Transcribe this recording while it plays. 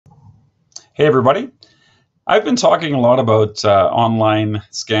Hey everybody. I've been talking a lot about online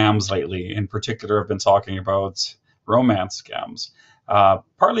scams lately. In particular, I've been talking about romance scams.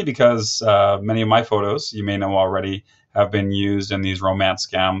 Partly because many of my photos, you may know already, have been used in these romance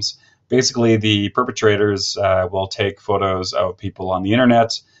scams. Basically, the perpetrators will take photos of people on the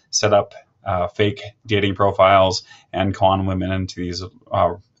internet, set up fake dating profiles, and con women into these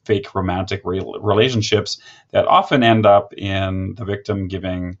fake romantic relationships that often end up in the victim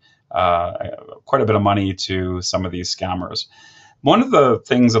giving quite a bit of money to some of these scammers. One of the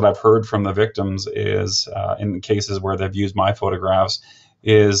things that I've heard from the victims is, in cases where they've used my photographs,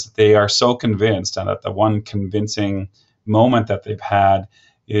 is they are so convinced, and that the one convincing moment that they've had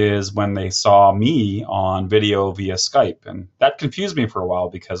is when they saw me on video via Skype. And that confused me for a while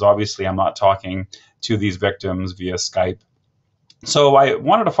because obviously I'm not talking to these victims via Skype. So I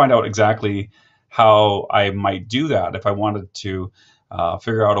wanted to find out exactly how I might do that if I wanted to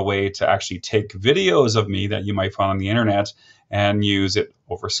figure out a way to actually take videos of me that you might find on the internet and use it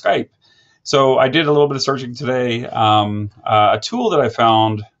over Skype. So I did a little bit of searching today. A tool that I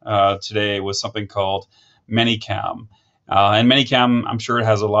found today was something called Manycam. And Manycam, I'm sure it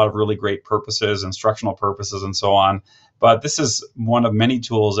has a lot of really great purposes, instructional purposes, and so on. But this is one of many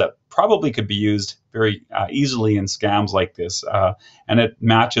tools that probably could be used very easily in scams like this. And it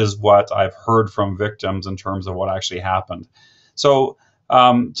matches what I've heard from victims in terms of what actually happened. So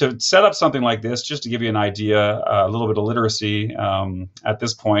to set up something like this, just to give you an idea, a little bit of literacy at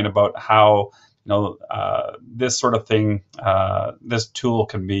this point about how this sort of thing, this tool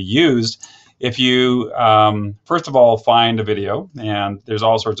can be used. If you first of all find a video, and there's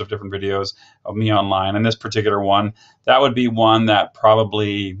all sorts of different videos of me online, and this particular one, that would be one that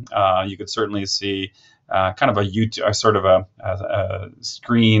probably you could certainly see kind of a YouTube, sort of a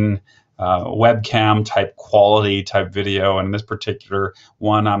screen webcam type quality type video. And in this particular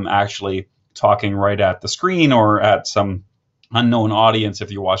one, I'm actually talking right at the screen or at some unknown audience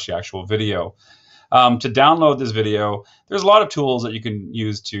if you watch the actual video. To download this video, there's a lot of tools that you can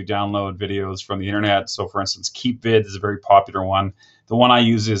use to download videos from the internet. So for instance, KeepVid is a very popular one. The one I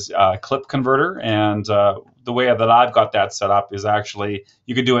use is Clip Converter, and the way that I've got that set up is actually,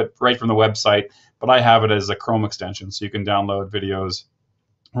 you can do it right from the website, but I have it as a Chrome extension, so you can download videos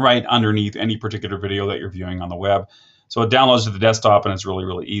right underneath any particular video that you're viewing on the web. So it downloads to the desktop, and it's really,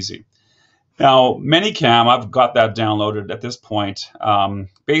 really easy. Now, Manycam, I've got that downloaded at this point.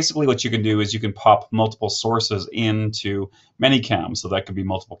 Basically, what you can do is you can pop multiple sources into Manycam. So that could be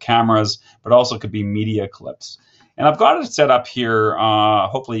multiple cameras, but also could be media clips. And I've got it set up here.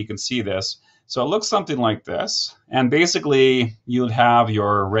 Hopefully you can see this. So it looks something like this. And basically, you'd have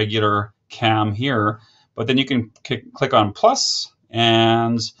your regular cam here, but then you can click on plus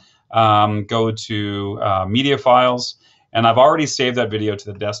and go to media files. And I've already saved that video to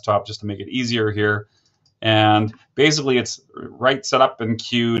the desktop just to make it easier here. And basically it's right set up and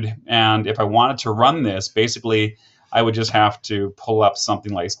queued. And if I wanted to run this, basically I would just have to pull up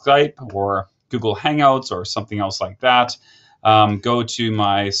something like Skype or Google Hangouts or something else like that. Go to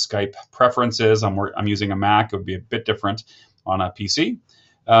my Skype preferences. I'm using a Mac. It would be a bit different on a PC.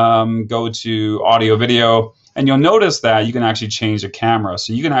 Go to audio video. And you'll notice that you can actually change the camera.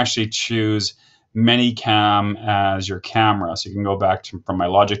 So you can actually choose Manycam as your camera. So you can go back from my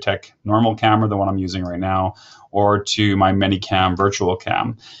Logitech normal camera, the one I'm using right now, or to my Manycam virtual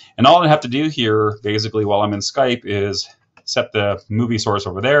cam. And all I have to do here, basically, while I'm in Skype, is set the movie source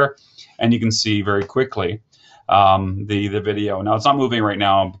over there, and you can see very quickly the video. Now, it's not moving right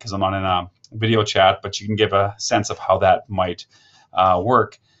now because I'm not in a video chat, but you can give a sense of how that might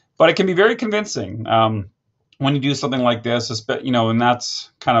work. But it can be very convincing. When you do something like this, and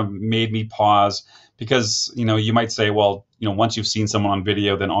that's kind of made me pause because, you might say, well, once you've seen someone on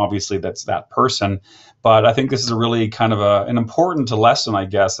video, then obviously that's that person. But I think this is a really kind of an important lesson, I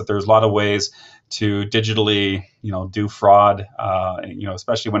guess, that there's a lot of ways to digitally, do fraud,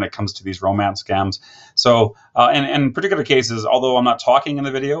 especially when it comes to these romance scams. So, and in particular cases, although I'm not talking in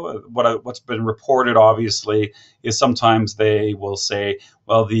the video, what's been reported, obviously, is sometimes they will say,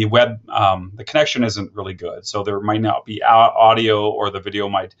 well, the connection isn't really good. So there might not be audio, or the video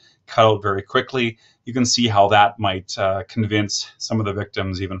might cut out very quickly. You can see how that might convince some of the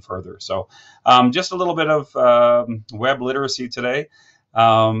victims even further. So just a little bit of web literacy today.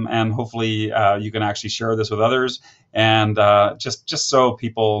 And hopefully you can actually share this with others, and just so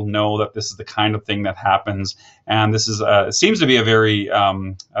people know that this is the kind of thing that happens. And this is it seems to be a very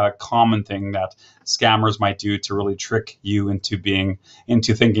common thing that scammers might do to really trick you into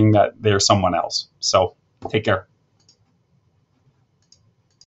thinking that they're someone else. So take care.